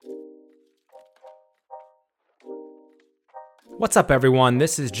What's up, everyone?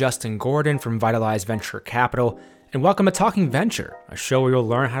 This is Justin Gordon from Vitalize Venture Capital, and welcome to Talking Venture, a show where you'll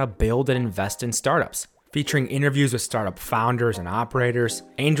learn how to build and invest in startups, featuring interviews with startup founders and operators,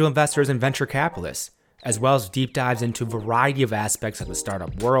 angel investors, and venture capitalists, as well as deep dives into a variety of aspects of the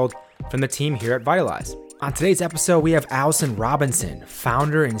startup world from the team here at Vitalize. On today's episode, we have Allison Robinson,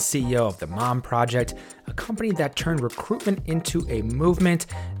 founder and CEO of the Mom Project, a company that turned recruitment into a movement.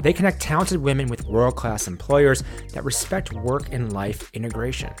 They connect talented women with world-class employers that respect work and life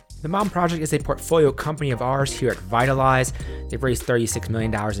integration. The Mom Project is a portfolio company of ours here at Vitalize. They've raised $36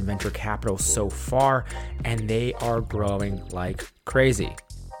 million in venture capital so far, and they are growing like crazy.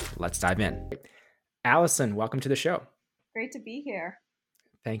 Let's dive in. Allison, welcome to the show. Great to be here.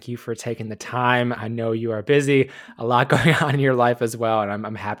 Thank you for taking the time. I know you are busy, a lot going on in your life as well, and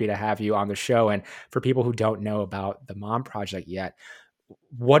I'm happy to have you on the show. And for people who don't know about the Mom Project yet,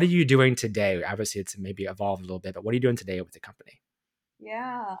 what are you doing today? Obviously, it's maybe evolved a little bit, but what are you doing today with the company?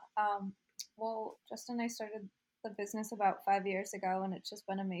 Yeah. Well, Justin and I started the business about 5 years ago, and it's just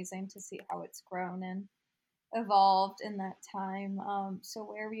been amazing to see how it's grown and evolved in that time. So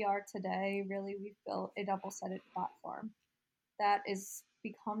where we are today, really, we've built a double-sided platform that is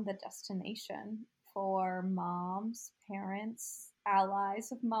become the destination for moms, parents,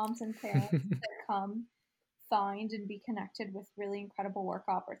 allies of moms and parents that come find and be connected with really incredible work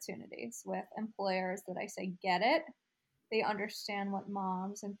opportunities with employers that I say get it. They understand what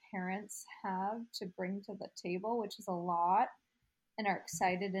moms and parents have to bring to the table, which is a lot, and are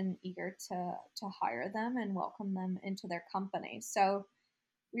excited and eager to hire them and welcome them into their company. So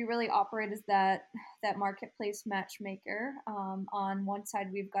we really operate as that marketplace matchmaker. On one side,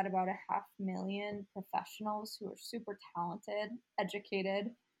 we've got about 500,000 professionals who are super talented, educated,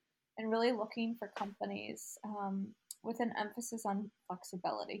 and really looking for companies with an emphasis on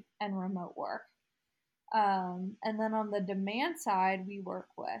flexibility and remote work. And then on the demand side, we work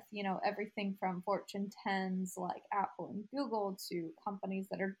with, everything from Fortune 10s like Apple and Google to companies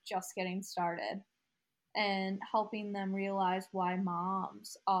that are just getting started and helping them realize why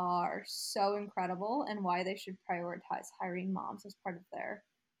moms are so incredible and why they should prioritize hiring moms as part of their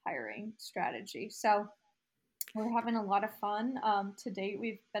hiring strategy. So we're having a lot of fun. To date,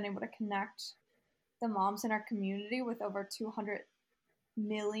 we've been able to connect the moms in our community with over $200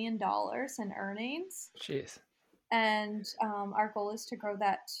 million in earnings. Jeez. And our goal is to grow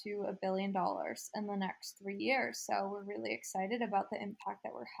that to $1 billion in the next 3 years. So we're really excited about the impact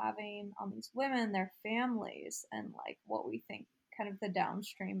that we're having on these women, their families, and like what we think kind of the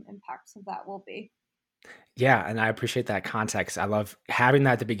downstream impacts of that will be. Yeah, and I appreciate that context. I love having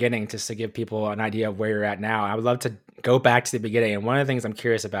that at the beginning just to give people an idea of where you're at now. I would love to go back to the beginning. And one of the things I'm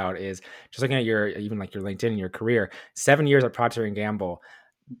curious about is just looking at your LinkedIn and your career, 7 years at Procter and Gamble,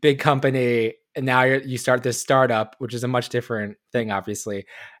 big company, and now you start this startup, which is a much different thing, obviously.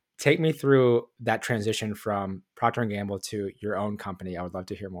 Take me through that transition from Procter and Gamble to your own company. I would love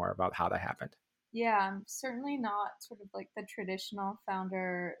to hear more about how that happened. Yeah, I'm certainly not sort of like the traditional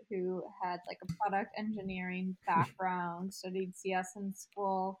founder who had like a product engineering background, studied CS in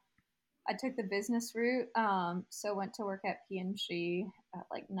school. I took the business route, so went to work at P&G at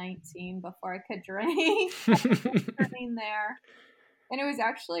like 19 before I could drink. Turning there, and it was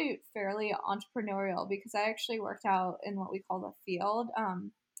actually fairly entrepreneurial because I actually worked out in what we call the field,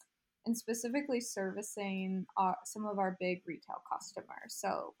 and specifically servicing some of our big retail customers.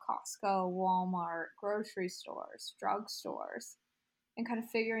 So Costco, Walmart, grocery stores, drugstores, and kind of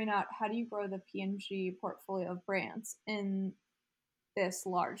figuring out how do you grow the P&G portfolio of brands in this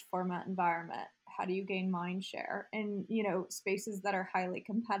large format environment. How do you gain mind share in spaces that are highly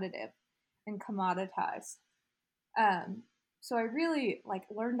competitive and commoditized? Um, so I really like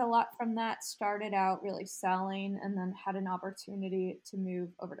learned a lot from that. Started out really selling, and then had an opportunity to move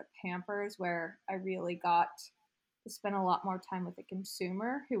over to Pampers, where I really got to spend a lot more time with the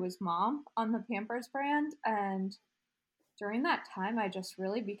consumer, who was mom on the Pampers brand. And during that time, I just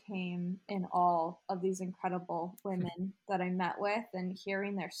really became in awe of these incredible women that I met with, and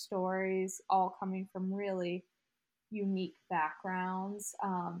hearing their stories, all coming from really unique backgrounds.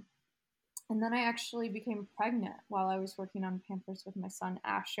 And then I actually became pregnant while I was working on Pampers with my son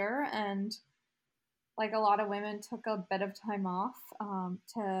Asher, and like a lot of women, took a bit of time off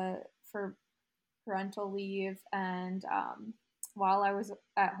to for parental leave. And while I was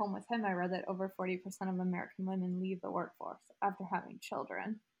at home with him, I read that over 40% of American women leave the workforce after having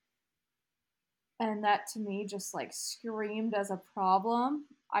children. And that to me just like screamed as a problem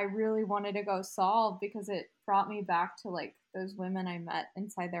I really wanted to go solve, because it brought me back to like those women I met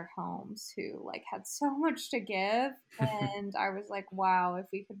inside their homes who like had so much to give. And I was like, wow, if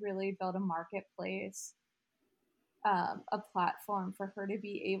we could really build a marketplace a platform for her to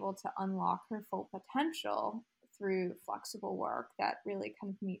be able to unlock her full potential through flexible work that really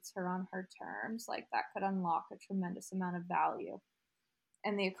kind of meets her on her terms. Like that could unlock a tremendous amount of value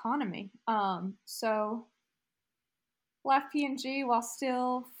in the economy. So left P&G while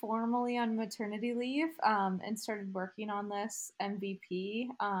still formally on maternity leave, and started working on this MVP,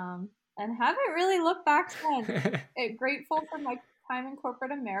 and haven't really looked back since. Grateful for my time in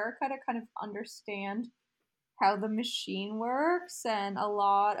corporate America to kind of understand how the machine works and a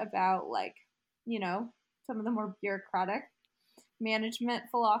lot about like, you know, some of the more bureaucratic management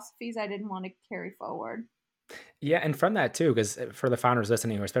philosophies I didn't want to carry forward. Yeah, and from that too, because for the founders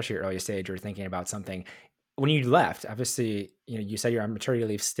listening, or especially early stage, or thinking about something, when you left, obviously, you said you're on maternity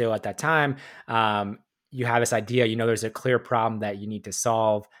leave still at that time. Um, you have this idea, there's a clear problem that you need to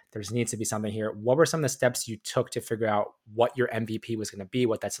solve. There needs to be something here. What were some of the steps you took to figure out what your MVP was going to be,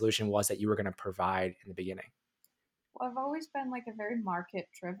 what that solution was that you were going to provide in the beginning? Well, I've always been like a very market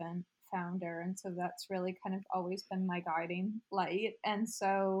driven founder. And so that's really kind of always been my guiding light. And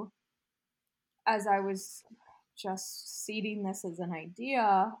so as I was just seeding this as an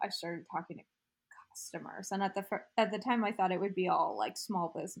idea, I started talking to customers. And at the time, I thought it would be all like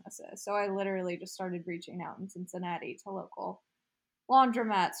small businesses. So I literally just started reaching out in Cincinnati to local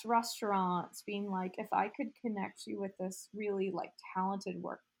laundromats, restaurants, being like, if I could connect you with this really like talented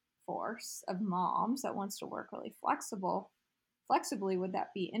workforce of moms that wants to work really flexibly, would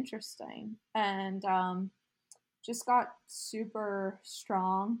that be interesting? And just got super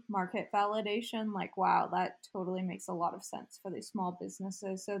strong market validation. Like, wow, that totally makes a lot of sense for these small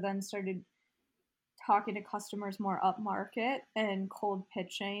businesses. So then started talking to customers more upmarket and cold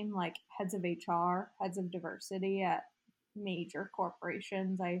pitching like heads of HR, heads of diversity at major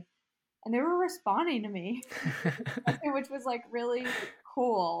corporations. And they were responding to me, which was like really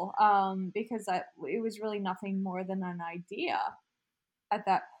cool, because it was really nothing more than an idea at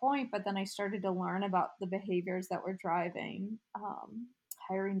that point. But then I started to learn about the behaviors that were driving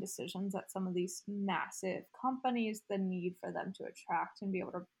hiring decisions at some of these massive companies, the need for them to attract and be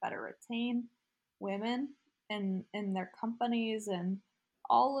able to better retain women in their companies, and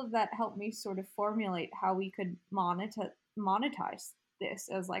all of that helped me sort of formulate how we could monetize this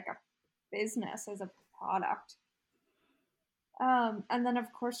as like a business, as a product. And then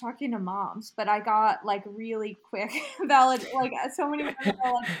of course talking to moms, but I got like really quick valid, like so many moms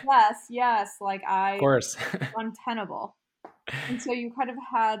are like, yes, like Of I course. untenable. And so you kind of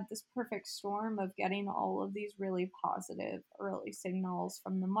had this perfect storm of getting all of these really positive early signals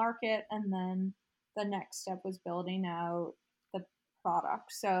from the market. And then the next step was building out the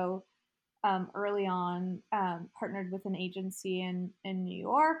product. So early on, partnered with an agency in New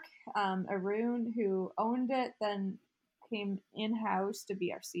York, Arun, who owned it, then came in house to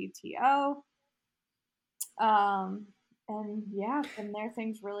be our CTO. Um, and yeah, from there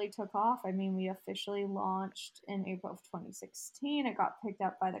things really took off. I mean, we officially launched in April of 2016. It got picked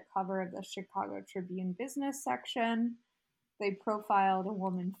up by the cover of the Chicago Tribune business section. They profiled a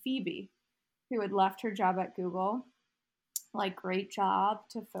woman, Phoebe, who had left her job at Google. Like, great job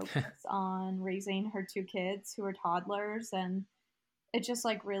to focus on raising her two kids who were toddlers. And it just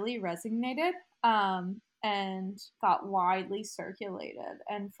like really resonated, and got widely circulated.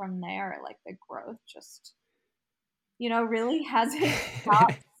 And from there, like the growth just really hasn't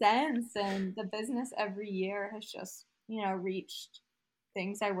stopped since. And the business every year has just, reached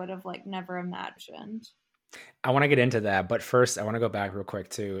things I would have like never imagined. I want to get into that, but first I want to go back real quick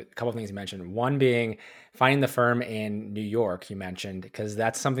to a couple of things you mentioned. One being finding the firm in New York, you mentioned, because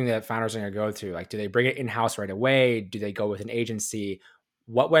that's something that founders are going to go through. Like, do they bring it in-house right away? Do they go with an agency?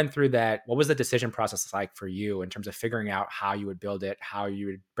 What went through that? What was the decision process like for you in terms of figuring out how you would build it, how you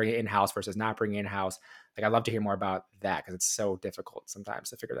would bring it in-house versus not bring it in-house? Like, I'd love to hear more about that because it's so difficult sometimes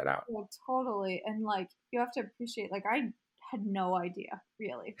to figure that out. Well, totally. And like you have to appreciate, like I had no idea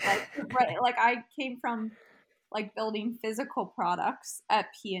really. Like right, like I came from like building physical products at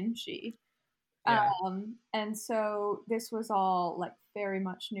P&G. Yeah. And so this was all like very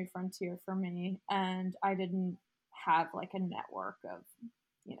much new frontier for me. And I didn't have like a network of,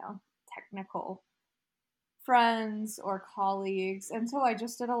 technical friends or colleagues. And so I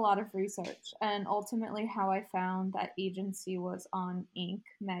just did a lot of research. And ultimately, how I found that agency was on Inc.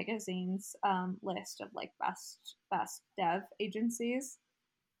 magazine's list of like best dev agencies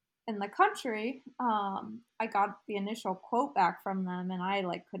in the country. I got the initial quote back from them, and I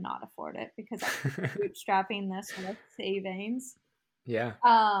like could not afford it because I was bootstrapping this with savings. Yeah.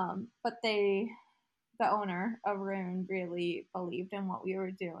 But the owner, Arun, really believed in what we were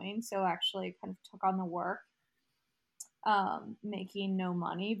doing, so actually kind of took on the work making no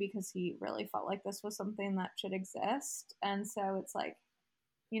money because he really felt like this was something that should exist. And so it's like,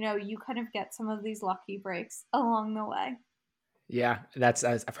 you kind of get some of these lucky breaks along the way. Yeah,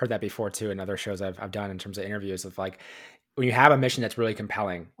 I've heard that before too in other shows I've done in terms of interviews of like when you have a mission that's really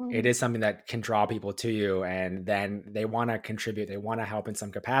compelling, it Mhm. is something that can draw people to you and then they want to contribute, they want to help in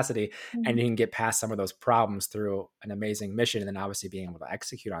some capacity, and Mhm. you can get past some of those problems through an amazing mission and then obviously being able to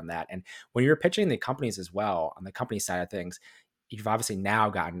execute on that. And when you're pitching the companies as well, on the company side of things, you've obviously now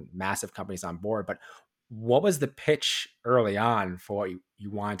gotten massive companies on board, but what was the pitch early on for what you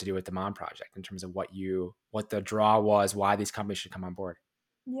wanted to do with the Mom Project in terms of what the draw was, why these companies should come on board?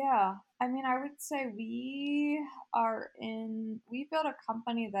 Yeah. I mean, I would say we built a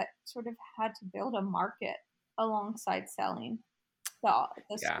company that sort of had to build a market alongside selling the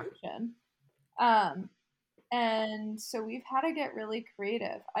Yeah, solution. Um, and so we've had to get really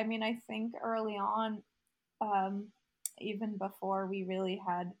creative. I mean, I think early on, um, even before we really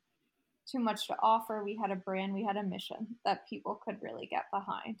had too much to offer, we had a brand, we had a mission that people could really get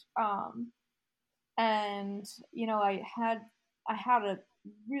behind. And I had a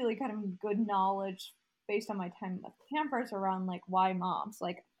really kind of good knowledge based on my time with campers around like why moms,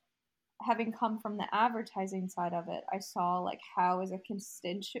 like having come from the advertising side of it, I saw like how as a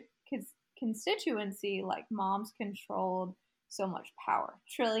constituency, like moms controlled so much power,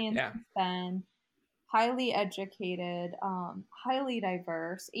 trillions yeah, to spend, highly educated, highly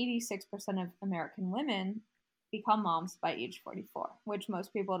diverse. 86% of American women become moms by age 44, which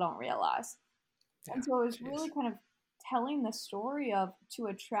most people don't realize. yeah. And so it was really Jeez. kind of telling the story of to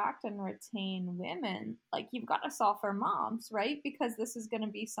attract and retain women, like you've got to solve for moms, right? Because this is going to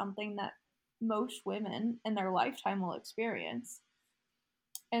be something that most women in their lifetime will experience.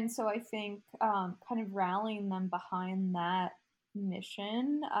 And so I think kind of rallying them behind that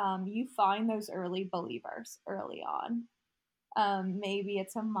mission, you find those early believers early on. Maybe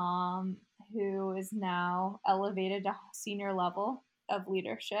it's a mom who is now elevated to senior level of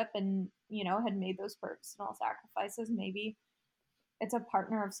leadership and had made those personal sacrifices. Maybe it's a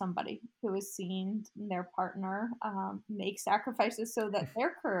partner of somebody who has seen their partner make sacrifices so that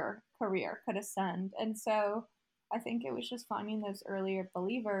their career could ascend. And so I think it was just finding those earlier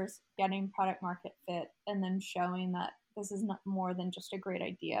believers, getting product market fit, and then showing that this is not more than just a great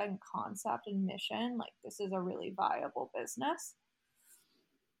idea and concept and mission. Like this is a really viable business.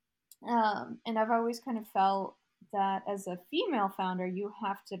 And I've always kind of felt that as a female founder, you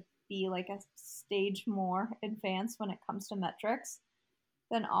have to be like a stage more advanced when it comes to metrics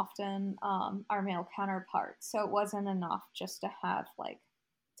than often our male counterparts. So it wasn't enough just to have like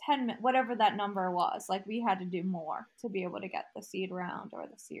 10, whatever that number was. Like we had to do more to be able to get the seed round or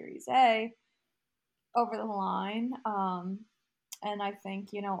the Series A over the line. And I think,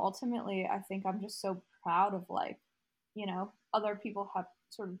 ultimately, I think I'm just so proud of like, other people have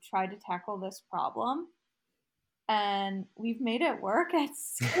sort of tried to tackle this problem and we've made it work at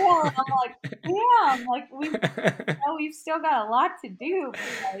scale. And I'm like, damn, like we've still got a lot to do,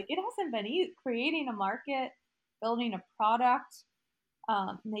 but like it hasn't been easy creating a market, building a product,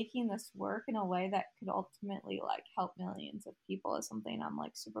 making this work in a way that could ultimately like help millions of people is something I'm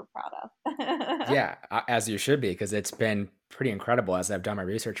like super proud of. Yeah, as you should be, because it's been pretty incredible as I've done my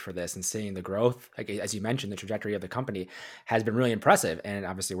research for this and seeing the growth. Like as you mentioned, the trajectory of the company has been really impressive. And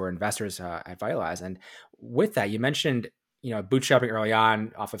obviously, we're investors at Vitalize. And with that, you mentioned bootstrapping early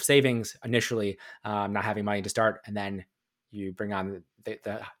on off of savings initially, not having money to start, and then you bring on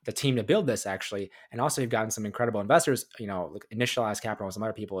the team to build this actually, and also you've gotten some incredible investors, like initialized capital and some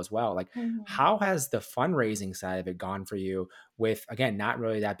other people as well. Like, Mhm. how has the fundraising side of it gone for you? With again, not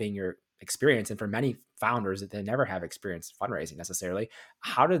really that being your experience, and for many founders that they never have experience fundraising necessarily,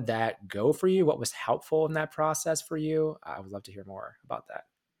 how did that go for you? What was helpful in that process for you? I would love to hear more about that.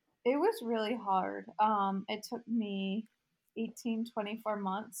 It was really hard. It took me 18, 24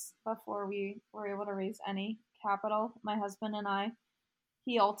 months before we were able to raise any capital. My husband and I,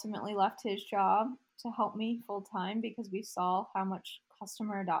 he ultimately left his job to help me full time because we saw how much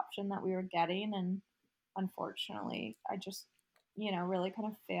customer adoption that we were getting. And unfortunately, I just, really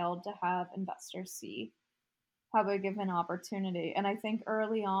kind of failed to have investors see how big of an opportunity. And I think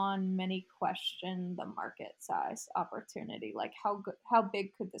early on, many questioned the market size opportunity, like how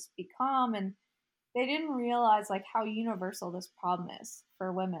big could this become? And they didn't realize like how universal this problem is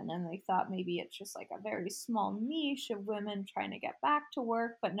for women, and they thought maybe it's just like a very small niche of women trying to get back to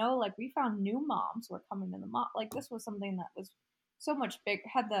work. But no, like we found new moms were coming to the mom. Like this was something that was so much big,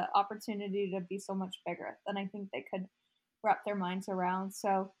 had the opportunity to be so much bigger than I think they could wrap their minds around.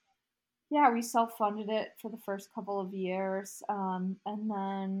 So Yeah, we self-funded it for the first couple of years, and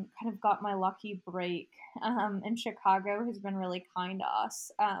then kind of got my lucky break in Chicago, who's been really kind to us.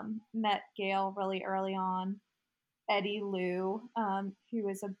 Met Gail really early on, Eddie Liu, who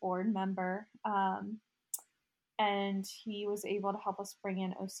is a board member, and he was able to help us bring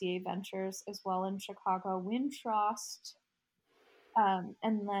in OCA Ventures as well in Chicago, Wintrust, and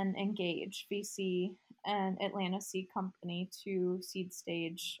then Engage VC and Atlanta Seed Company, two seed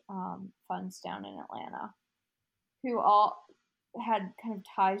stage funds down in Atlanta, who all had kind of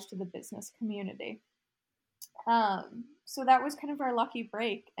ties to the business community. So that was kind of our lucky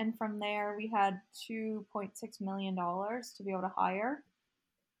break. And from there, we had $2.6 million to be able to hire,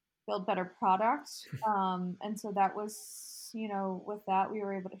 build better products. And so that was, with that, we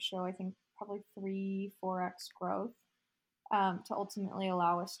were able to show, I think, probably 3-4x growth, to ultimately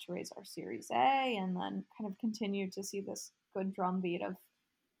allow us to raise our Series A and then kind of continue to see this good drumbeat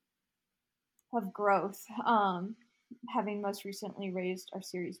of growth, having most recently raised our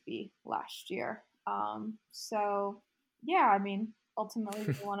Series B last year. So, yeah, I mean, ultimately,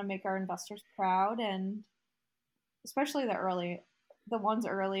 we want to make our investors proud, and especially the ones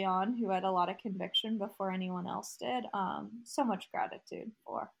early on who had a lot of conviction before anyone else did. So much gratitude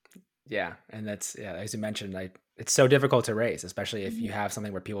for. Yeah, and that's yeah, as you mentioned, like it's so difficult to raise, especially if you Mhm. have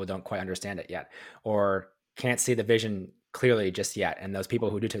something where people don't quite understand it yet or can't see the vision clearly just yet. And those people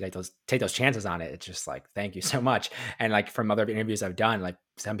who do take those chances on it, it's just like thank you so much. And like from other interviews I've done, like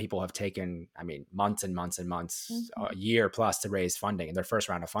some people have taken, I mean, months and months and months, a Mhm. year plus to raise funding in their first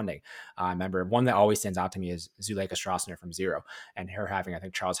round of funding. I remember one that always stands out to me is Zuleika Strassner from Zero, and her having I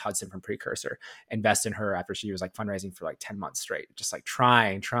think Charles Hudson from Precursor invest in her after she was like fundraising for like 10 months straight, just like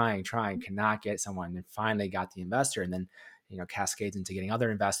trying, cannot get someone, and finally got the investor. And then, cascades into getting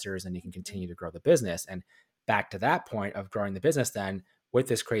other investors, and you can continue to grow the business. And back to that point of growing the business, then with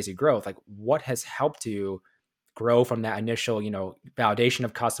this crazy growth, like what has helped you grow from that initial, validation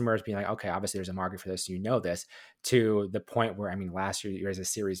of customers being like, okay, obviously there's a market for this, this, to the point where, I mean, last year you raised a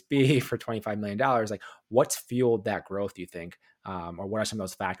Series B for $25 million. Like what's fueled that growth, do you think? Or what are some of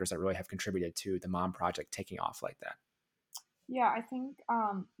those factors that really have contributed to the Mom Project taking off like that? Yeah, I think,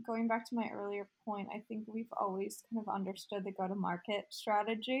 going back to my earlier point, I think we've always kind of understood the go to market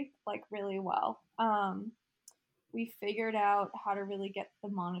strategy like really well. We figured out how to really get the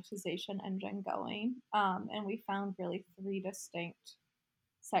monetization engine going, and we found really three distinct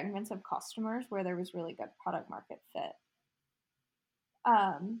segments of customers where there was really good product market fit.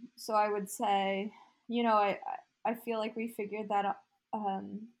 So I would say, I feel like we figured that out,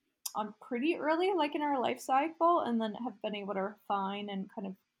 on pretty early, like in our life cycle, and then have been able to refine and kind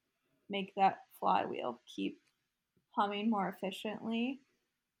of make that flywheel keep humming more efficiently,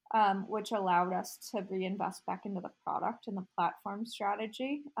 which allowed us to reinvest back into the product and the platform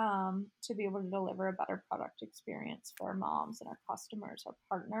strategy, to be able to deliver a better product experience for our moms and our customers, our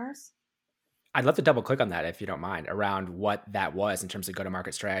partners. I'd love to double click on that if you don't mind around what that was in terms of go to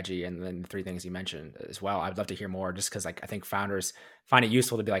market strategy and then the three things you mentioned as well. I'd love to hear more just because like I think founders find it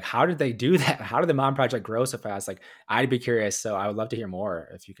useful to be like, how did they do that? How did the Mom Project grow so fast? Like I'd be curious. So I would love to hear more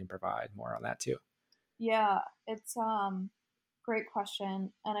if you can provide more on that too. Yeah, it's great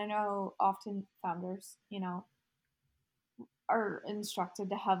question, and I know often founders, are instructed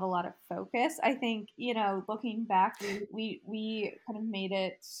to have a lot of focus. I think, looking back, we kind of made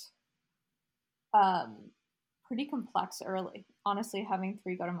it um, pretty complex early. Honestly, having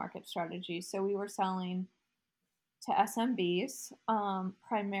three go to market strategies, so we were selling to SMBs,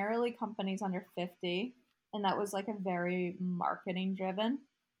 primarily companies under 50, and that was like a very marketing driven,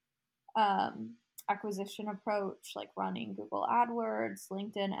 um, acquisition approach, like running Google AdWords,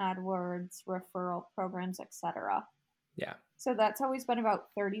 LinkedIn AdWords, referral programs, etc. Yeah. So that's always been about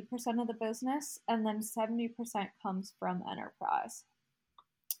 30% of the business, and then 70% comes from enterprise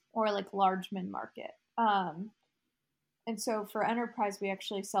or like large mid market. And so for enterprise, we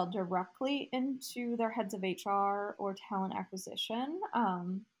actually sell directly into their heads of HR or talent acquisition,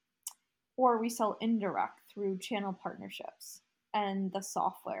 or we sell indirect through channel partnerships and the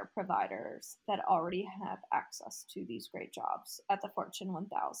software providers that already have access to these great jobs at the Fortune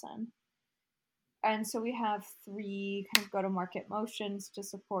 1000. And so we have three kind of go to market motions to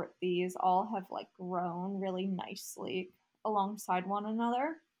support these. All have like grown really nicely alongside one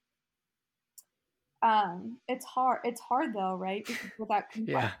another. It's hard though, right? Because with that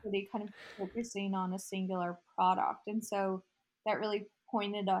Yeah. complexity, kind of focusing on a singular product, and so that really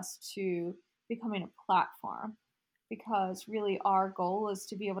pointed us to becoming a platform, because really our goal is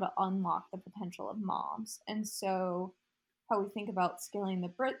to be able to unlock the potential of moms. And so how we think about scaling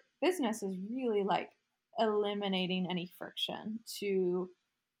the business is really like eliminating any friction to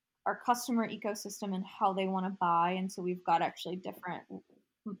our customer ecosystem and how they want to buy. And so we've got actually different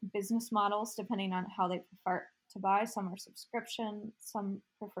business models depending on how they prefer to buy. Some are subscription, some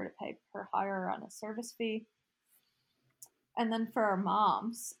prefer to pay per hire on a service fee. And then for our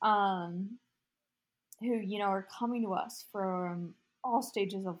moms, who, you know, are coming to us from all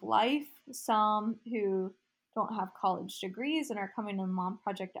stages of life, some who don't have college degrees and are coming to the Mom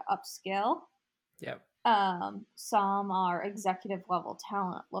Project to upskill. Yep. Some are executive level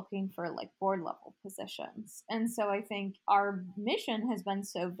talent looking for like board level positions. And so I think our mission has been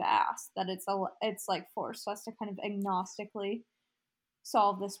so vast that it's like forced us to kind of agnostically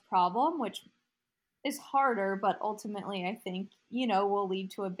solve this problem, which is harder, but ultimately I think, you know, will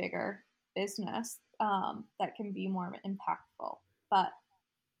lead to a bigger business that can be more impactful. But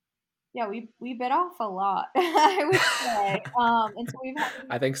yeah, we bit off a lot, I would say. And so we've had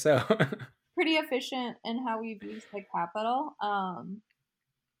I think so. pretty efficient in how we've used the capital.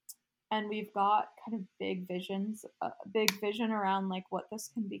 And we've got kind of big visions, big vision around like what this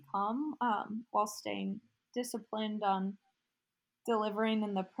can become, while staying disciplined on delivering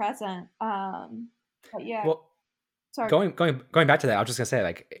in the present. But yeah, Well, sorry. going back to that, I was just gonna say,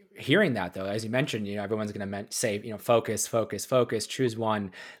 like, hearing that though, as you mentioned, you know, everyone's gonna say, you know, focus, choose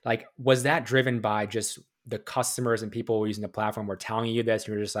one. Like, was that driven by just the customers and people using the platform were telling you this?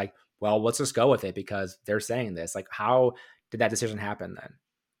 You were just like, well, let's just go with it because they're saying this. Like, how did that decision happen then,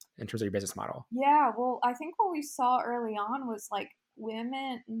 in terms of your business model? Yeah, well, I think what we saw early on was like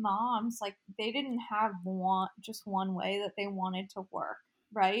women moms, like they didn't have one way that they wanted to work,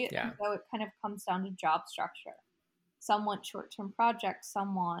 right? And Yeah. so it kind of comes down to job structure. Some want short-term projects,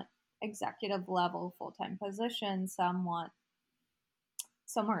 some want executive level full-time positions, some want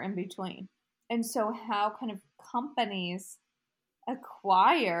somewhere in between. And so how kind of companies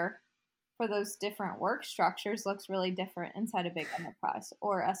acquire for those different work structures looks really different inside a big enterprise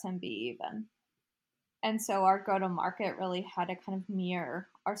or SMB even. And so our go to market really had to kind of mirror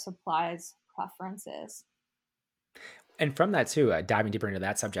our supplies preferences. And from that too, diving deeper into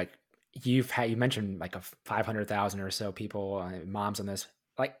that subject, you mentioned like a 500,000 or so people, moms on this.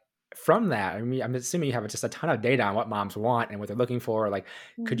 Like, from that, I mean, I'm assuming you have just a ton of data on what moms want and what they're looking for. Like,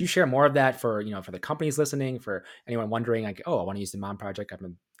 could Mm. you share more of that for, you know, for the companies listening, for anyone wondering, like, oh, I want to use the Mom Project.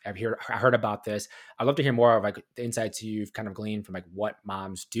 I heard about this. I'd love to hear more of like the insights you've kind of gleaned from like what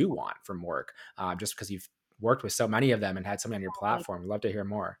moms do want from work, just because you've worked with so many of them and had so many on your platform. I'd love to hear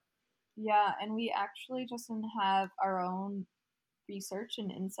more. Yeah, and we actually just have our own research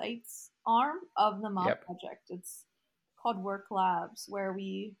and insights arm of the Mob Yep. Project. It's called Work Labs, where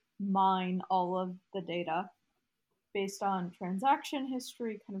we mine all of the data based on transaction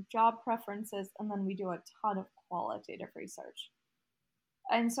history, kind of job preferences, and then we do a ton of qualitative research.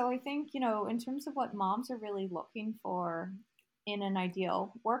 And so I think, you know, in terms of what moms are really looking for in an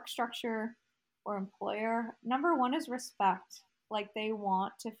ideal work structure or employer, number one is respect. Like they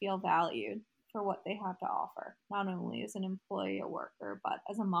want to feel valued for what they have to offer, not only as an employee, a worker, but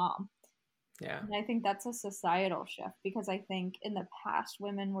as a mom. Yeah. And I think that's a societal shift because I think in the past,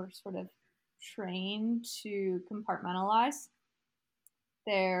 women were sort of trained to compartmentalize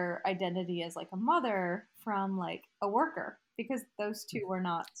their identity as like a mother from like a worker because those two were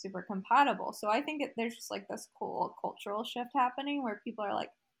not super compatible. So I think there's just like this cool cultural shift happening where people are like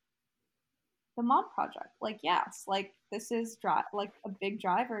the Mom Project, like yes, like this is like a big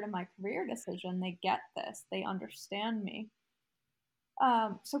driver to my career decision. They get this, they understand me.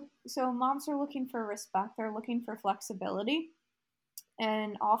 So moms are looking for respect. They're looking for flexibility.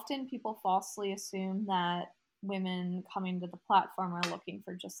 And often people falsely assume that women coming to the platform are looking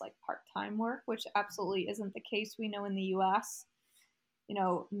for just like part time work, which absolutely isn't the case. We know in the US, you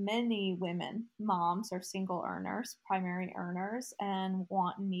know, many women, moms, are single earners, primary earners, and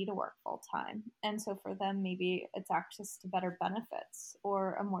want and need to work full time. And so for them, maybe it's access to better benefits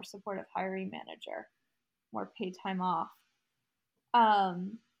or a more supportive hiring manager, more paid time off.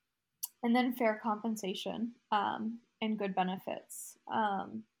 Um, and then fair compensation and good benefits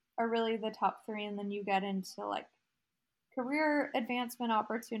are really the top three. And then you get into like career advancement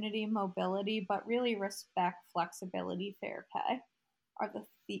opportunity, mobility, but really respect, flexibility, fair pay are the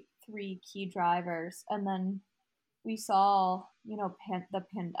three key drivers. And then we saw, you know, the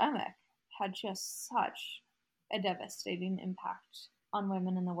pandemic had just such a devastating impact on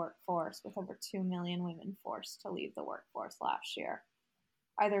women in the workforce, with over 2 million women forced to leave the workforce last year,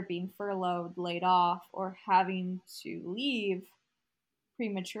 either being furloughed, laid off, or having to leave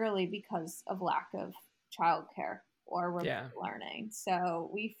prematurely because of lack of childcare or remote Yeah. learning. So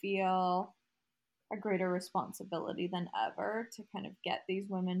we feel a greater responsibility than ever to kind of get these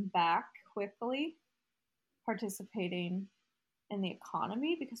women back quickly participating in the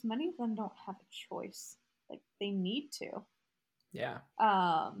economy because many of them don't have a choice. Like they need to. Yeah.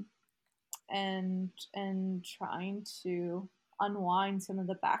 Um, and trying to unwind some of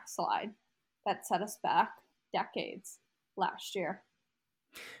the backslide that set us back decades last year.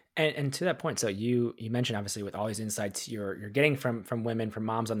 And to that point, so you mentioned obviously with all these insights you're getting from women, from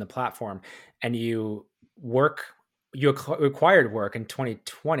moms on the platform, and you acquired work in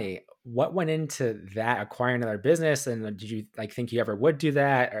 2020. What went into that acquiring another business, and did you like think you ever would do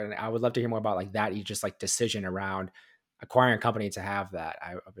that? Or I would love to hear more about like that. You just like decision around acquiring a company to have that.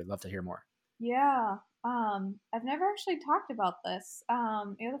 I would love to hear more. Yeah. I've never actually talked about this.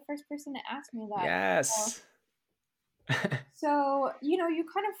 You're the first person to ask me that. So, Yes. you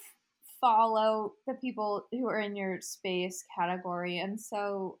kind of follow the people who are in your space category. And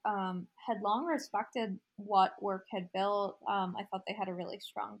so, had long respected what work had built. I thought they had a really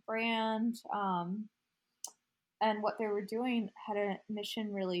strong brand. And what they were doing had a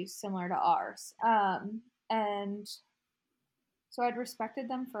mission really similar to ours. And so I'd respected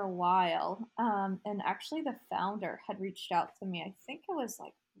them for a while. And actually, the founder had reached out to me. I think it was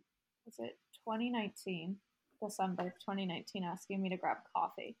like, was it 2019, December of 2019, asking me to grab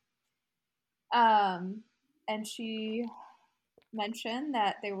coffee. Um, and she mentioned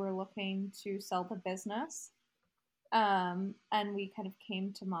that they were looking to sell the business. And we kind of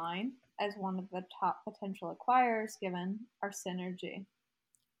came to mind as one of the top potential acquirers given our synergy.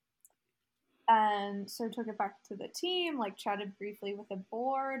 And so took it back to the team, like chatted briefly with the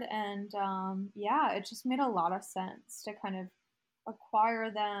board, and yeah, it just made a lot of sense to kind of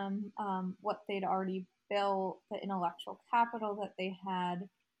acquire them, what they'd already built, the intellectual capital that they had,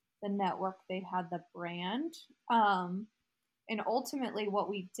 the network they had, the brand. And ultimately, what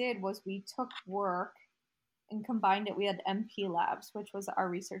we did was we took work and combined it. We had MP Labs, which was our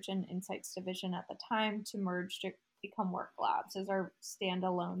research and insights division at the time, to merge to become Work Labs as our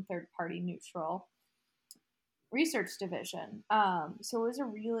standalone third party neutral research division. So it was a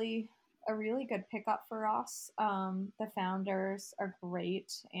really good pickup for us. The founders are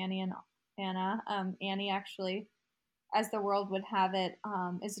great, Annie and Anna. Annie actually, as the world would have it,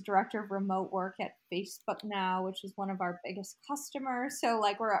 is a director of remote work at Facebook now, which is one of our biggest customers. So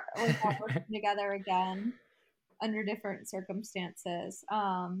like we're all working together again under different circumstances.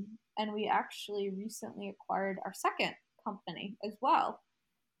 And we actually recently acquired our second company as well.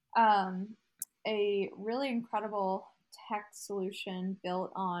 Um, a really incredible tech solution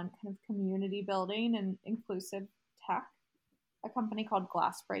built on kind of community building and inclusive tech, a company called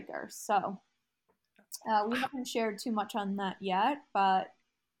Glassbreaker. So we haven't shared too much on that yet, but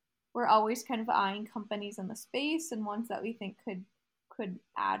we're always kind of eyeing companies in the space and ones that we think could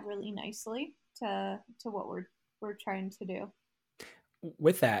add really nicely to what we're trying to do.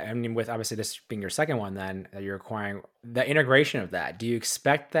 With that, I mean, with obviously this being your second one, then that you're acquiring, the integration of that, do you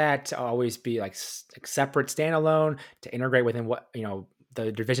expect that to always be like separate, standalone, to integrate within what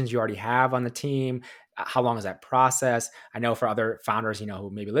the divisions you already have on the team? How long is that process? I know for other founders, who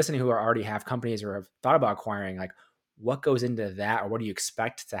may be listening, who already have companies or have thought about acquiring, like what goes into that, or what do you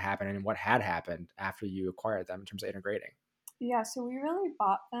expect to happen, and what had happened after you acquired them in terms of integrating? Yeah, so we really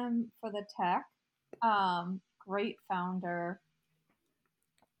bought them for the tech. Great founder,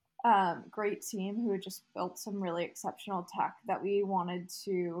 great team who had just built some really exceptional tech that we wanted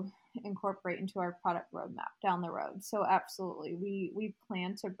to incorporate into our product roadmap down the road. So absolutely, we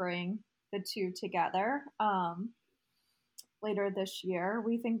plan to bring the two together later this year.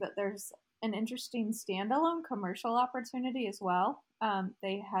 We think that there's an interesting standalone commercial opportunity as well.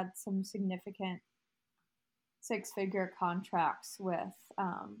 They had some significant six-figure contracts with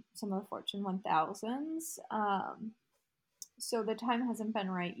some of the Fortune 1000s. So the time hasn't been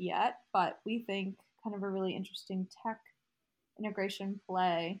right yet, but we think kind of a really interesting tech integration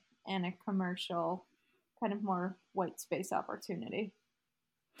play and a commercial kind of more white space opportunity.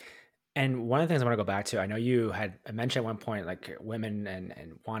 And one of the things I want to go back to, I know you had mentioned at one point, like women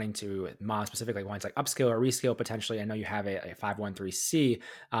and wanting to, moms specifically, wanting to like upskill or reskill potentially. I know you have a 513C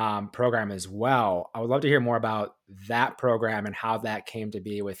program as well. I would love to hear more about that program and how that came to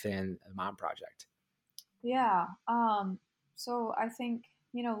be within the Mom Project. Yeah. So I think,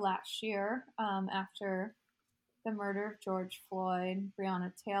 last year, after the murder of George Floyd,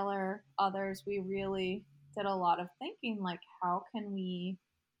 Breonna Taylor, others, we really did a lot of thinking like how can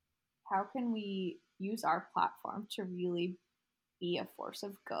we use our platform to really be a force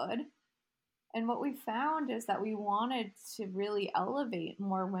of good. And what we found is that we wanted to really elevate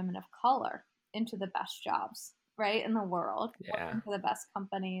more women of color into the best jobs, right, in the world, Yeah. working for the best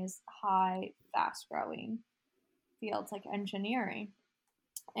companies, high, fast growing fields like engineering.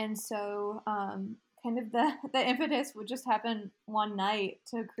 And so, kind of the impetus would just happen one night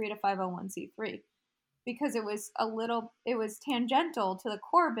to create a 501c3 because it was tangential to the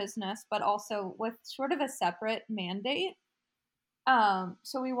core business, but also with sort of a separate mandate.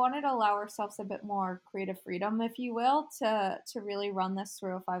 So we wanted to allow ourselves a bit more creative freedom, if you will, to really run this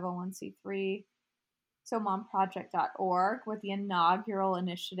through a 501c3. So momproject.org, with the inaugural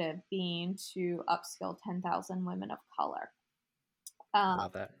initiative being to upskill 10,000 women of color. I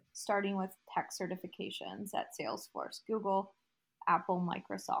love that. Starting with tech certifications at Salesforce, Google, Apple,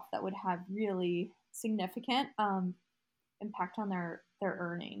 Microsoft, that would have really significant impact on their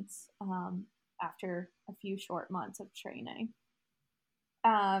earnings after a few short months of training.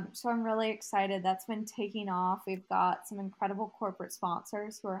 So I'm really excited. That's been taking off. We've got some incredible corporate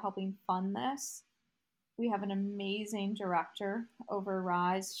sponsors who are helping fund this. We have an amazing director over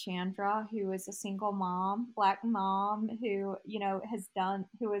Rise, Chandra, who is a single mom, Black mom, who, who has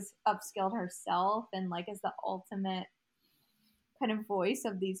upskilled herself and like is the ultimate kind of voice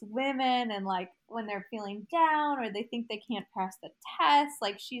of these women. And like when they're feeling down or they think they can't pass the test,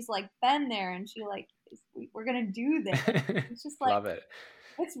 like she's like been there and she like, we're going to do this. It's just like, Love it.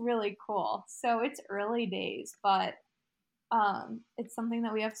 it's really cool. So it's early days, but it's something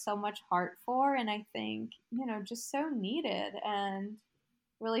that we have so much heart for, and I think just so needed, and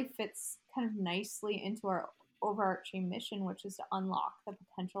really fits kind of nicely into our overarching mission, which is to unlock the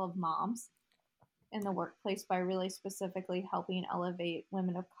potential of moms in the workplace by really specifically helping elevate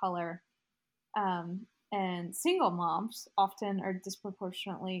women of color. And single moms often are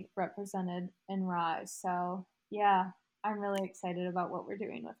disproportionately represented in Rise. So yeah, I'm really excited about what we're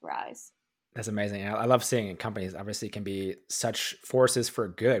doing with Rise. That's amazing. I love seeing companies obviously can be such forces for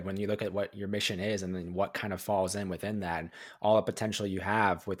good when you look at what your mission is and then what kind of falls in within that and all the potential you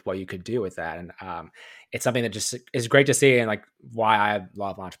have with what you could do with that. And it's something that just is great to see, and like why I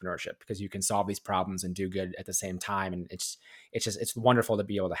love entrepreneurship, because you can solve these problems and do good at the same time. And it's wonderful to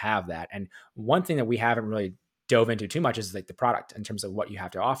be able to have that. And one thing that we haven't really dove into too much is like the product in terms of what you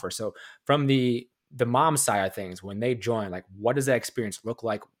have to offer. So from the mom side of things, when they join, like what does that experience look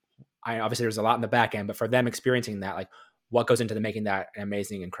like? Obviously there's a lot in the back end, but for them experiencing that, like what goes into making that an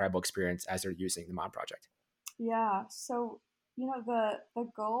amazing, incredible experience as they're using the Mom Project? Yeah. So, the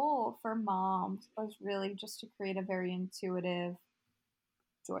goal for moms was really just to create a very intuitive,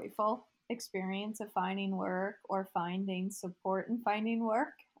 joyful experience of finding work or finding support in finding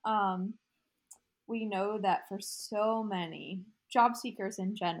work. We know that for so many job seekers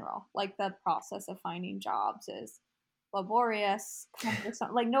in general, like the process of finding jobs is laborious,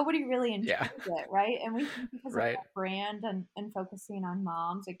 cumbersome. Like nobody really enjoys Yeah. it, right? And we think because of Right. our brand and focusing on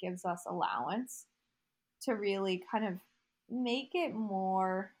moms, it gives us allowance to really kind of make it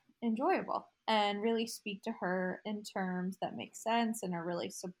more enjoyable and really speak to her in terms that make sense and are really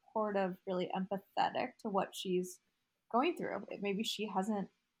supportive, really empathetic to what she's going through. Maybe she hasn't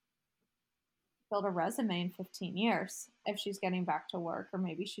build a resume in 15 years if she's getting back to work, or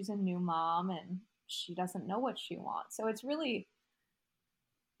maybe she's a new mom and she doesn't know what she wants. So it's really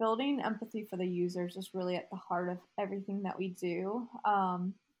building empathy for the users is really at the heart of everything that we do.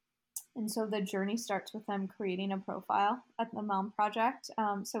 And so the journey starts with them creating a profile at the Mom Project.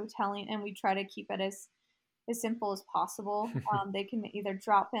 So telling, and we try to keep it as simple as possible. They can either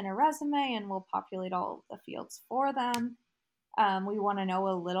drop in a resume and we'll populate all the fields for them. We want to know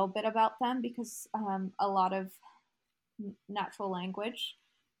a little bit about them because a lot of natural language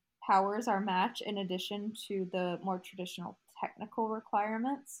powers our match in addition to the more traditional technical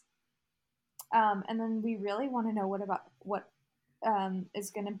requirements. And then we really want to know what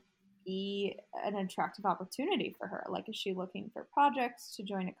is going to be an attractive opportunity for her. Like, is she looking for projects to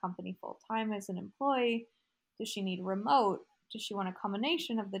join a company full time as an employee? Does she need remote? Does she want a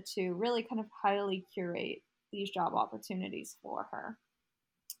combination of the two? Really kind of highly curate these job opportunities for her.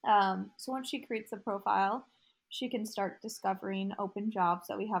 So once she creates a profile, she can start discovering open jobs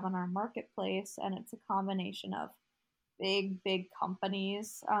that we have on our marketplace, and it's a combination of big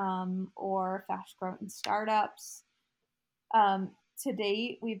companies or fast-growing startups. To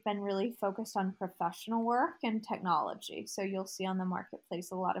date, we've been really focused on professional work and technology. So you'll see on the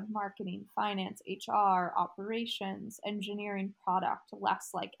marketplace a lot of marketing, finance, HR, operations, engineering, product, less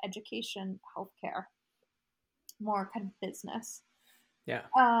like education, healthcare, more kind of business. Yeah.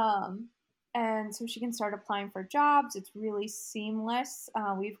 And so she can start applying for jobs. It's really seamless.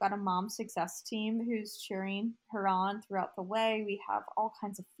 We've got a mom success team who's cheering her on throughout the way. We have all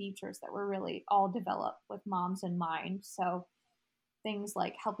kinds of features that were really all developed with moms in mind. So things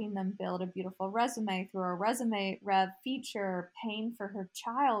like helping them build a beautiful resume through our resume rev feature, paying for her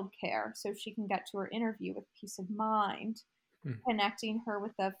child care so she can get to her interview with peace of mind, connecting her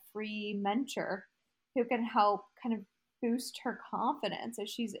with a free mentor who can help kind of boost her confidence as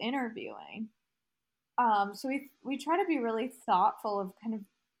she's interviewing. So we try to be really thoughtful of kind of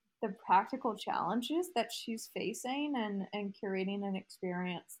the practical challenges that she's facing, and curating an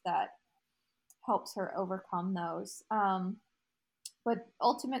experience that helps her overcome those. But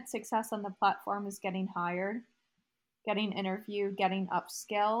ultimate success on the platform is getting hired, getting interviewed, getting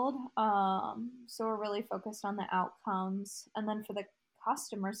upskilled. So we're really focused on the outcomes. And then for the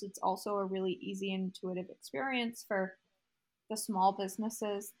customers, it's also a really easy, intuitive experience for the small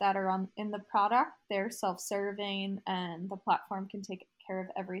businesses that are on in the product. They're self-serving, and the platform can take care of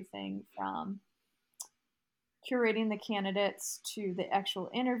everything from curating the candidates to the actual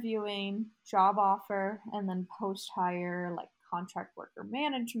interviewing, job offer, and then post hire, like contract worker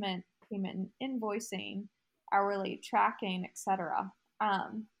management, payment and invoicing, hourly tracking, etc.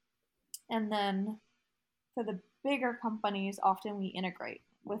 And then for the bigger companies, often we integrate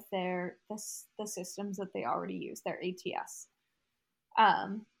with the systems that they already use, their ATS.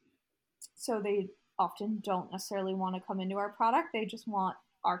 Um, so they often don't necessarily want to come into our product. They just want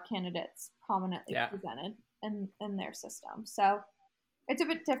our candidates prominently presented in their system. So it's a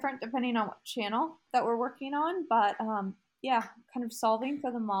bit different depending on what channel that we're working on, but yeah, kind of solving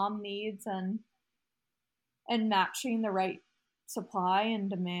for the mom needs, and matching the right supply and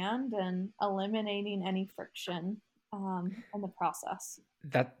demand, and eliminating any friction in the process.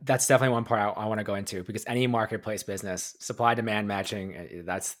 That's definitely one part I want to go into, because any marketplace business, supply demand matching,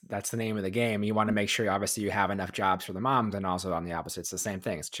 that's the name of the game. You want to make sure obviously you have enough jobs for the moms, and also on the opposite, it's the same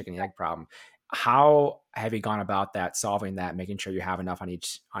thing. It's chicken and egg problem. How have you gone about that, solving that, making sure you have enough on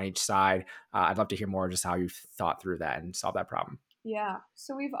each side? I'd love to hear more just how you've thought through that and solve that problem. Yeah,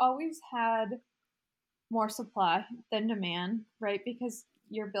 so we've always had more supply than demand, right? Because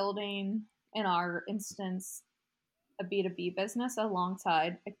you're building, in our instance, a B2B business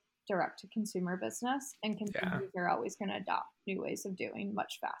alongside a direct to consumer business, and Yeah. consumers are always going to adopt new ways of doing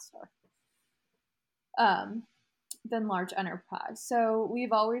much faster um, than large enterprise. So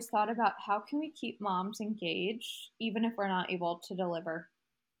we've always thought about how can we keep moms engaged even if we're not able to deliver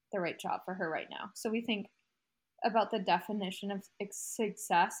the right job for her right now. So we think about the definition of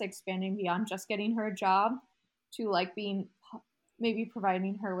success expanding beyond just getting her a job to like being, maybe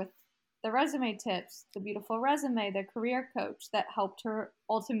providing her with the resume tips, the beautiful resume, the career coach that helped her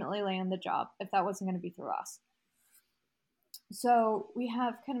ultimately land the job if that wasn't going to be through us. So we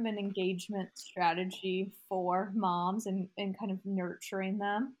have kind of an engagement strategy for moms, and kind of nurturing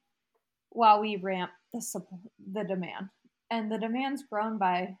them while we ramp the demand. And the demand's grown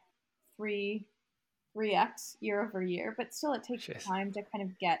by three 3x year over year, but still it takes Jeez. time to kind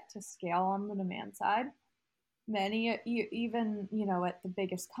of get to scale on the demand side. Many, even, at the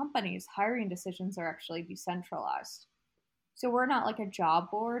biggest companies, hiring decisions are actually decentralized. So we're not like a job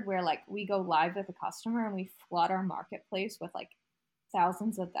board where like we go live with a customer and we flood our marketplace with like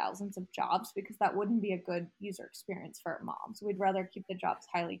thousands of jobs, because that wouldn't be a good user experience for our moms. We'd rather keep the jobs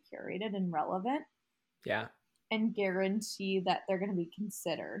highly curated and relevant, Yeah. and guarantee that they're going to be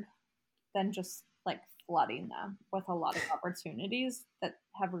considered, than just like flooding them with a lot of opportunities that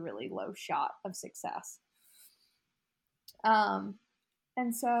have a really low shot of success. Um,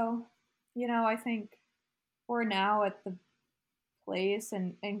 and so, I think we're now at the place,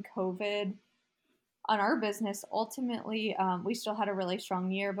 and COVID on our business, ultimately, we still had a really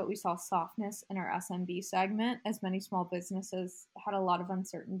strong year, but we saw softness in our SMB segment as many small businesses had a lot of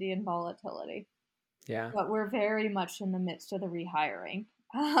uncertainty and volatility. Yeah. But we're very much in the midst of the rehiring.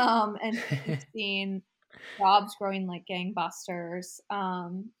 And we've seen jobs growing like gangbusters.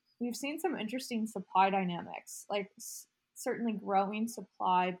 We've seen some interesting supply dynamics, like certainly growing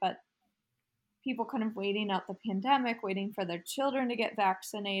supply, but people kind of waiting out the pandemic, waiting for their children to get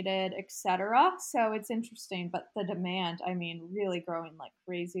vaccinated, etc. So it's interesting, but the demand, I mean, really growing like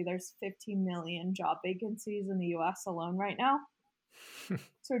crazy. There's 15 million job vacancies in the US alone right now.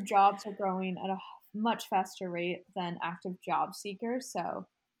 So jobs are growing at a much faster rate than active job seekers. So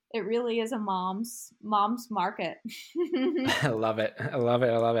it really is a mom's market. I love it. I love it.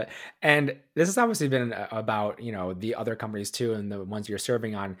 I love it. And this has obviously been about, the other companies too, and the ones you're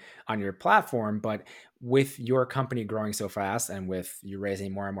serving on your platform. But with your company growing so fast, and with you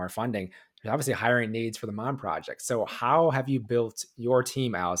raising more and more funding, there's obviously hiring needs for the Mom Project. So how have you built your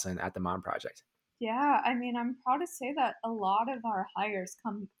team, Allison, at the Mom Project? Yeah, I mean, I'm proud to say that a lot of our hires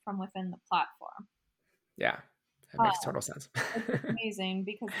come from within the platform. Yeah, that makes total Um, sense. it's amazing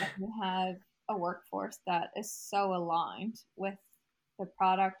because then you have a workforce that is so aligned with the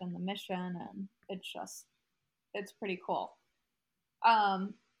product and the mission, and it's pretty cool.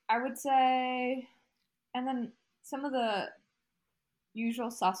 Um, I would say, and then some of the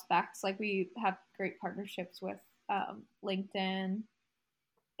usual suspects. Like we have great partnerships with LinkedIn,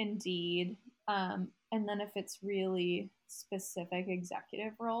 Indeed, and then if it's really specific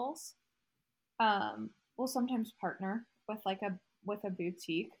executive roles, we'll sometimes partner with a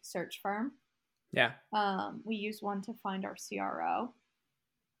boutique search firm. Yeah. We use one to find our CRO.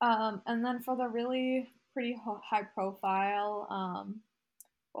 And then for the really pretty high profile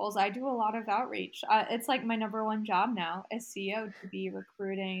roles, I do a lot of outreach. It's like my number one job now as CEO to be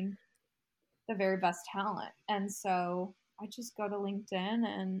recruiting the very best talent. And so I just go to LinkedIn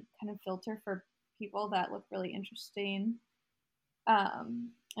and kind of filter for people that look really interesting,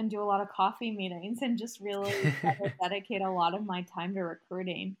 and do a lot of coffee meetings and just really dedicate a lot of my time to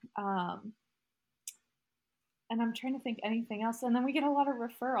recruiting. And I'm trying to think anything else. And then we get a lot of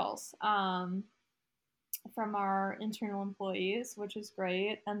referrals from our internal employees, which is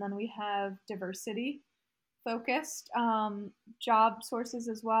great. And then we have diversity focused job sources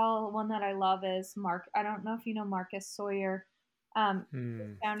as well. One that I love is Mark. I don't know if you know Marcus Sawyer. He I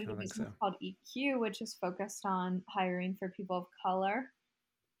founded a don't think business so. called EQ, which is focused on hiring for people of color.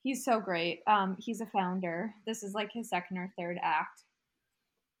 He's so great. He's a founder. This is like his second or third act.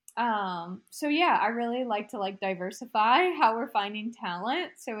 So yeah, I really like to like diversify how we're finding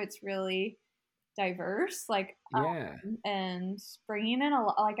talent. So it's really diverse, like, Yeah. and bringing in a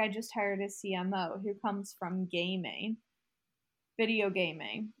lot. Like I just hired a CMO who comes from gaming, video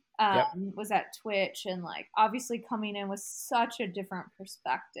gaming, Yep. was at Twitch, and like obviously coming in with such a different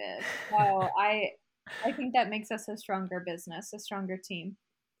perspective. So I think that makes us a stronger business, a stronger team.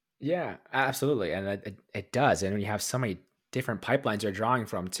 Yeah, absolutely. And it does. And when you have so many different pipelines you're drawing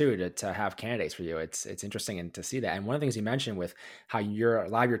from too to have candidates for you, it's interesting and to see that. And one of the things you mentioned with how a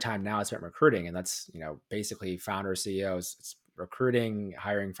lot of your time now is spent recruiting, and that's, basically founders, CEOs, it's recruiting,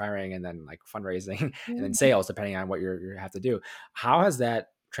 hiring, firing, and then like fundraising and then Mhm. sales, depending on what you have to do. How has that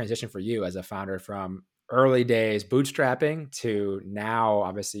transition for you as a founder from early days bootstrapping to now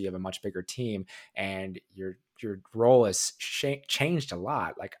obviously you have a much bigger team and your role has changed a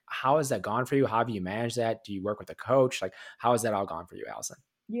lot. Like, how has that gone for you? How have you managed that? Do you work with a coach? Like, how has that all gone for you, Allison?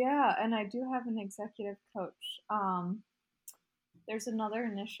 Yeah, and I do have an executive coach. There's another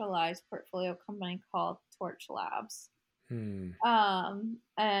initialized portfolio company called Torch Labs. Hmm.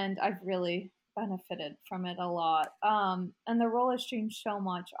 And I've really benefited from it a lot. And the role has changed so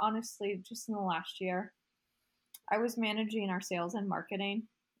much, honestly, just in the last year. I was managing our sales and marketing,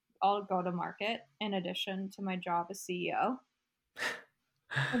 all go to market, in addition to my job as CEO.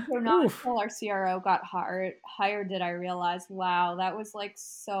 And so not Oof. until our CRO got hired did I realize, wow, that was like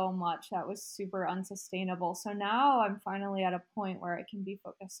so much. That was super unsustainable. So now I'm finally at a point where I can be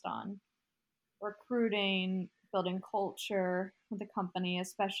focused on recruiting, building culture with the company,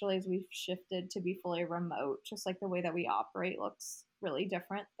 especially as we've shifted to be fully remote. Just like the way that we operate looks really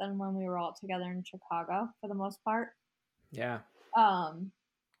different than when we were all together in Chicago for the most part. Yeah. Um,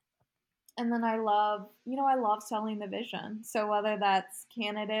 and then I love selling the vision. So whether that's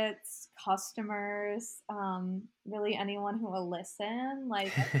candidates, customers, really anyone who will listen,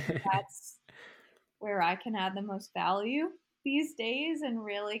 like I think that's where I can add the most value these days, and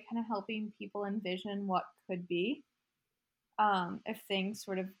really kind of helping people envision what could be, if things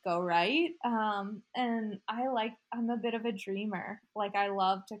sort of go right. And I'm a bit of a dreamer. Like I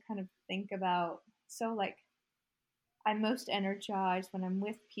love to kind of think about, so like I'm most energized when I'm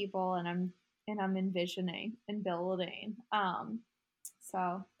with people and I'm envisioning and building.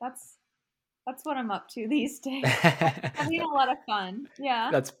 So that's what I'm up to these days. Having a lot of fun. Yeah.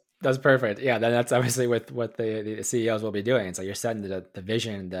 That's that's perfect. Yeah, then that's obviously with what the CEOs will be doing. It's like you're setting the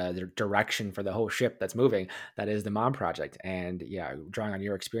vision, the direction for the whole ship that's moving. That is the Mom Project, and yeah, drawing on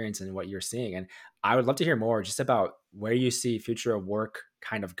your experience and what you're seeing. And I would love to hear more just about where you see future of work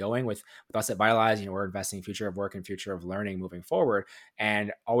kind of going with us at Vitalize. We're investing in future of work and future of learning moving forward,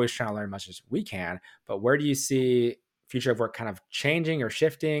 and always trying to learn as much as we can. But where do you see future of work kind of changing or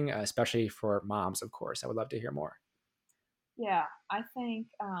shifting, especially for moms? Of course, I would love to hear more. Yeah. I think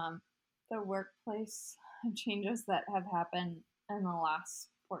the workplace changes that have happened in the last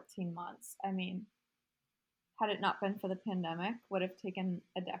 14 months. I mean, had it not been for the pandemic, would have taken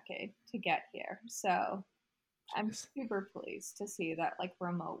a decade to get here. So I'm Jeez. super pleased to see that like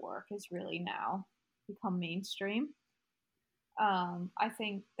remote work has really now become mainstream. I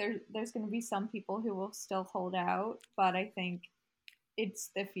think there's going to be some people who will still hold out, but I think it's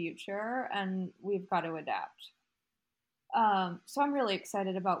the future, and we've got to adapt. So I'm really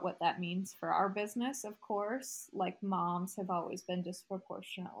excited about what that means for our business. Of course, like moms have always been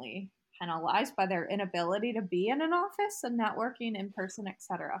disproportionately penalized by their inability to be in an office and networking in person,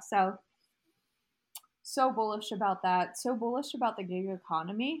 etc. So So bullish about that. So bullish about the gig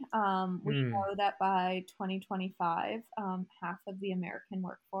economy. We Mm. know that by 2025, half of the American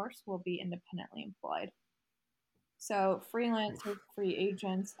workforce will be independently employed. So freelancers, Oof. free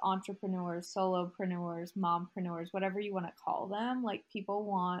agents, entrepreneurs, solopreneurs, mompreneurs, whatever you want to call them, like people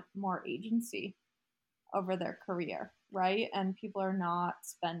want more agency over their career, right? And people are not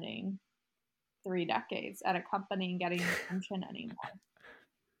spending 3 decades at a company and getting a pension anymore.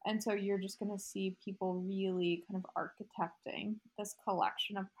 And so you're just going to see people really kind of architecting this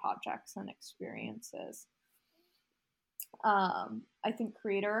collection of projects and experiences. I think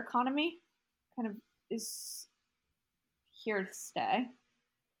creator economy kind of is here to stay.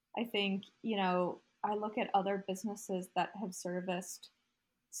 I think, I look at other businesses that have serviced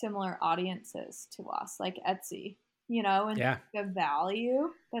similar audiences to us, like Etsy, and Yeah. the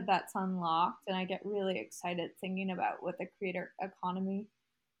value that that's unlocked. And I get really excited thinking about what the creator economy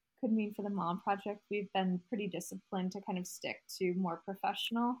could mean for the Mom Project. We've been pretty disciplined to kind of stick to more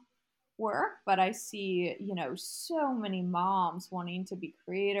professional work, but I see, so many moms wanting to be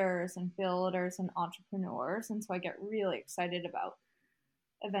creators and builders and entrepreneurs. And so I get really excited about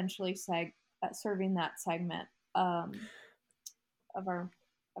eventually serving that segment um, of our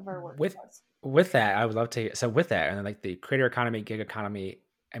with workforce. with that, I would love to. So with that, and then like the creator economy, gig economy.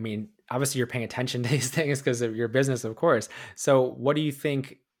 I mean, obviously you're paying attention to these things because of your business, of course. So what do you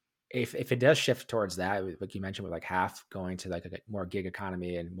think if it does shift towards that, like you mentioned, with like half going to like a more gig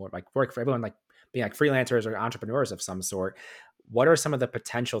economy and more like work for everyone, like being like freelancers or entrepreneurs of some sort? What are some of the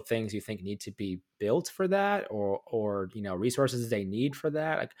potential things you think need to be built for that, or resources they need for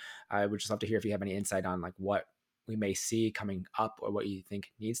that? Like, I would just love to hear if you have any insight on like what we may see coming up or what you think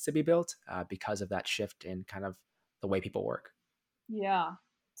needs to be built because of that shift in kind of the way people work. Yeah,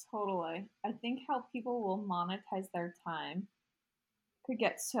 totally. I think how people will monetize their time could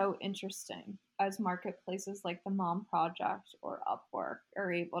get so interesting as marketplaces like the Mom Project or Upwork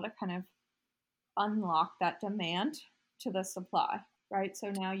are able to kind of unlock that demand to the supply, right?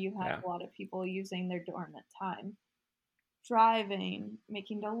 So now you have Yeah. a lot of people using their dormant time driving,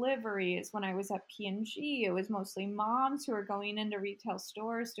 making deliveries. When I was at P&G, it was mostly moms who were going into retail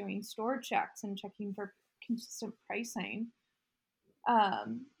stores doing store checks and checking for consistent pricing,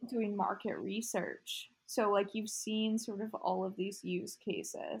 doing market research. So, like, you've seen sort of all of these use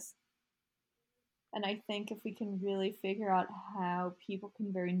cases. And I think if we can really figure out how people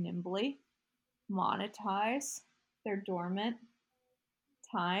can very nimbly monetize their dormant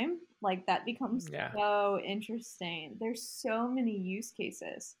time, like that becomes Yeah. so interesting. There's so many use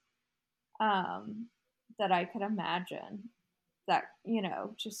cases um, that I could imagine that,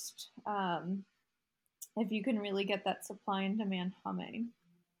 just if you can really get that supply and demand humming.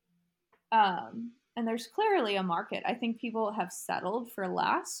 And there's clearly a market. I think people have settled for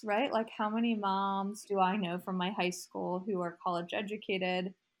less, right? Like, how many moms do I know from my high school who are college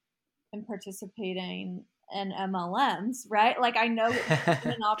educated and participating in MLMs, right? Like, I know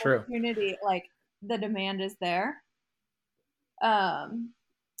in an True. opportunity, like, the demand is there. Um,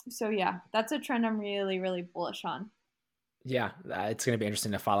 so, yeah, that's a trend I'm really, really bullish on. Yeah, it's going to be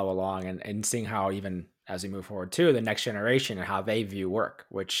interesting to follow along and seeing how, even as we move forward too, the next generation and how they view work,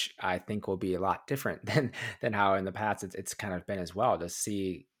 which I think will be a lot different than how in the past it's kind of been as well, to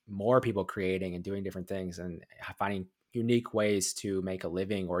see more people creating and doing different things and finding unique ways to make a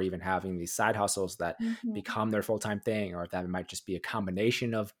living, or even having these side hustles that Mhm. become their full-time thing, or if that might just be a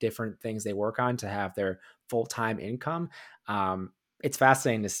combination of different things they work on to have their full-time income. It's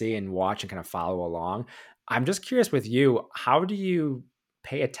fascinating to see and watch and kind of follow along. I'm just curious with you, how do you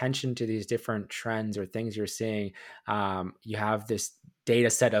pay attention to these different trends or things you're seeing? You have this data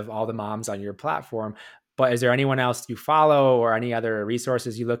set of all the moms on your platform, but is there anyone else you follow or any other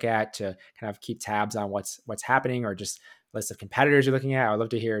resources you look at to kind of keep tabs on what's happening, or just list of competitors you're looking at? I'd love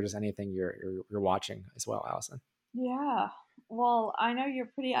to hear just anything you're watching as well, Allison. Yeah. Well, I know you're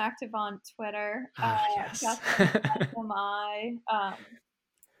pretty active on Twitter. Ah, yes. Definitely as am I.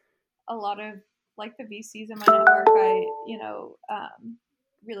 A lot of like the VCs in my network, I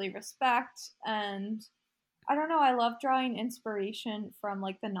really respect, and I don't know. I love drawing inspiration from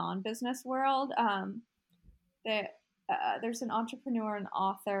like the non-business world. That There's an entrepreneur and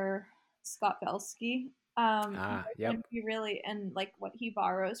author, Scott Belsky. Ah, I find yep. to be really, and like what he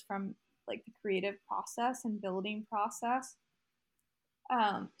borrows from like the creative process and building process.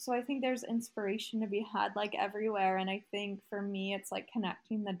 So I think there's inspiration to be had like everywhere. And I think for me, it's like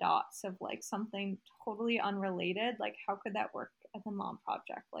connecting the dots of like something totally unrelated. Like, how could that work at the Mom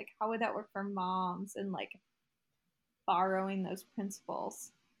Project? Like, how would that work for moms, and like borrowing those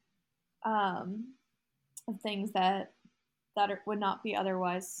principles um, of things that that it would not be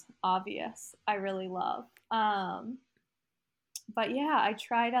otherwise obvious. I really love. But yeah, I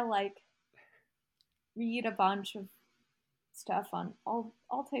try to like read a bunch of stuff on all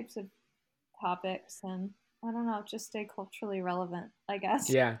types of topics, and I don't know, just stay culturally relevant, I guess.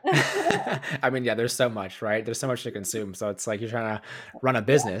 Yeah. I mean, yeah, there's so much, right? There's so much to consume. So it's like you're trying to run a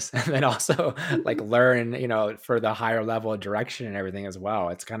business and then also like learn, for the higher level of direction and everything as well.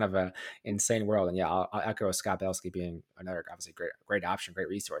 It's kind of a insane world. And yeah, I'll echo Scott Belsky being another obviously great option, great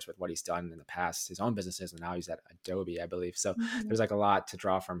resource with what he's done in the past, his own businesses, and now he's at Adobe, I believe. So Mhm. there's like a lot to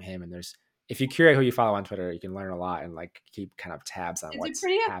draw from him. And if you curate who you follow on Twitter, you can learn a lot and like keep kind of tabs on It's a what's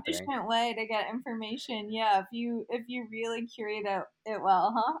pretty happening. efficient way to get information. Yeah, if you really curate it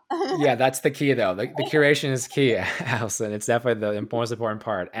well, huh? Yeah, that's the key though. The curation is key, Allison. It's definitely the most important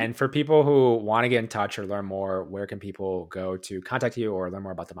part. And for people who want to get in touch or learn more, where can people go to contact you or learn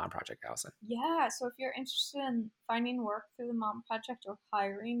more about the Mom Project, Allison? Yeah, so if you're interested in finding work through the Mom Project or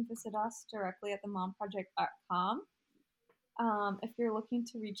hiring, visit us directly at themomproject.com. If you're looking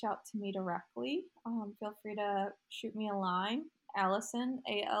to reach out to me directly, feel free to shoot me a line, Allison,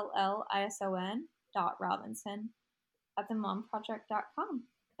 ALLISON .Robinson at themomproject.com,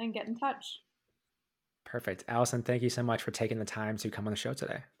 and get in touch. Perfect. Allison, thank you so much for taking the time to come on the show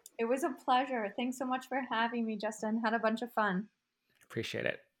today. It was a pleasure. Thanks so much for having me, Justin. Had a bunch of fun. Appreciate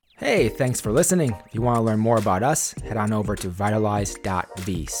it. Hey, thanks for listening. If you want to learn more about us, head on over to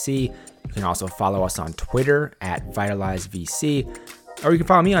vitalize.vc. You can also follow us on Twitter at vitalizevc, or you can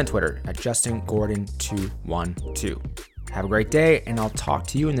follow me on Twitter at JustinGordon212. Have a great day, and I'll talk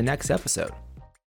to you in the next episode.